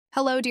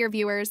Hello, dear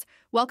viewers.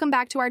 Welcome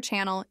back to our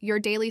channel, your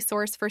daily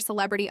source for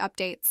celebrity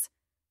updates.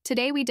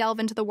 Today, we delve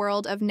into the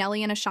world of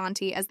Nelly and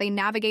Ashanti as they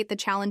navigate the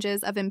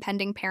challenges of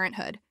impending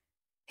parenthood.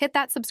 Hit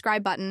that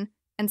subscribe button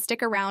and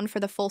stick around for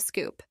the full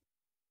scoop.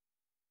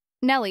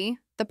 Nelly,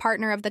 the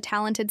partner of the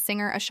talented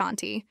singer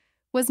Ashanti,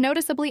 was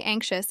noticeably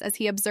anxious as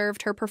he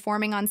observed her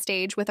performing on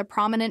stage with a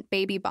prominent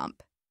baby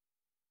bump.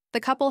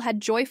 The couple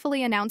had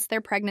joyfully announced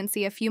their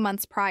pregnancy a few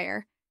months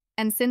prior,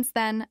 and since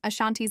then,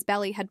 Ashanti's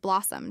belly had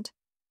blossomed.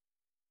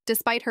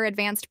 Despite her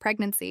advanced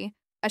pregnancy,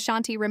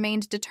 Ashanti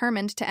remained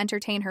determined to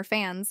entertain her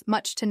fans,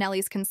 much to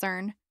Nelly's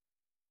concern.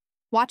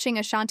 Watching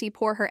Ashanti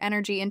pour her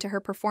energy into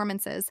her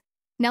performances,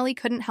 Nelly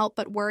couldn't help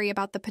but worry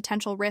about the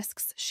potential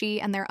risks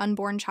she and their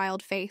unborn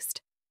child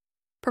faced.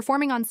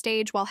 Performing on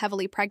stage while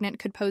heavily pregnant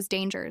could pose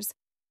dangers,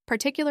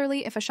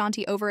 particularly if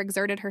Ashanti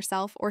overexerted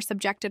herself or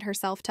subjected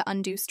herself to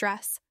undue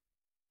stress.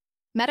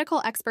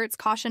 Medical experts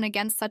caution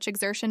against such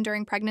exertion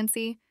during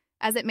pregnancy,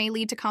 as it may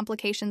lead to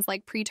complications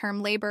like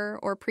preterm labor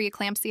or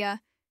preeclampsia,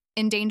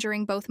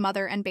 endangering both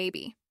mother and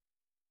baby.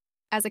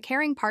 As a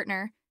caring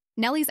partner,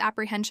 Nelly's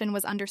apprehension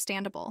was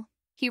understandable.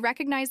 He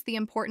recognized the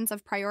importance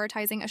of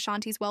prioritizing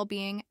Ashanti's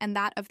well-being and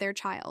that of their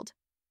child.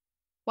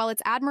 While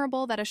it's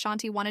admirable that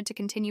Ashanti wanted to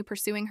continue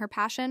pursuing her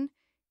passion,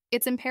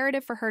 it's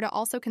imperative for her to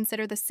also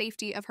consider the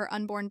safety of her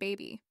unborn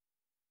baby.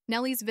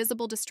 Nelly's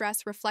visible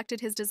distress reflected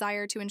his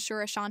desire to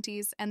ensure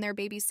Ashanti's and their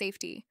baby's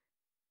safety.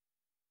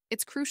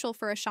 It's crucial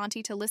for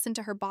Ashanti to listen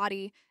to her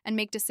body and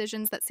make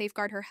decisions that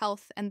safeguard her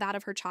health and that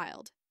of her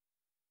child.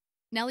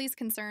 Nelly's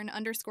concern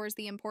underscores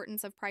the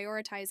importance of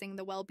prioritizing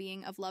the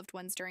well-being of loved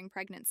ones during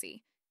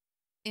pregnancy.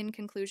 In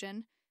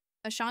conclusion,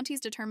 Ashanti's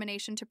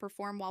determination to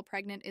perform while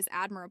pregnant is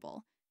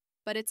admirable,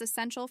 but it's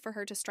essential for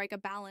her to strike a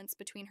balance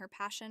between her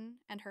passion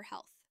and her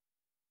health.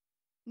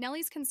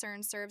 Nelly's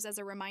concern serves as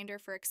a reminder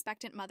for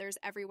expectant mothers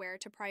everywhere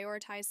to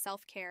prioritize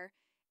self-care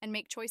and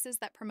make choices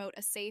that promote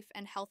a safe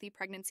and healthy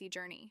pregnancy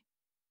journey.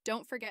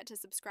 Don't forget to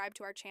subscribe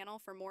to our channel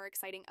for more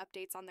exciting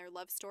updates on their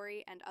love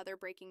story and other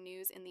breaking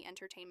news in the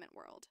entertainment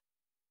world.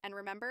 And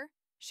remember,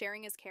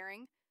 sharing is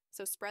caring,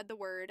 so spread the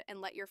word and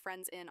let your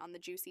friends in on the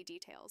juicy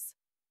details.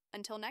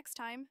 Until next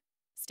time,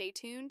 stay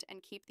tuned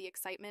and keep the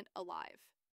excitement alive.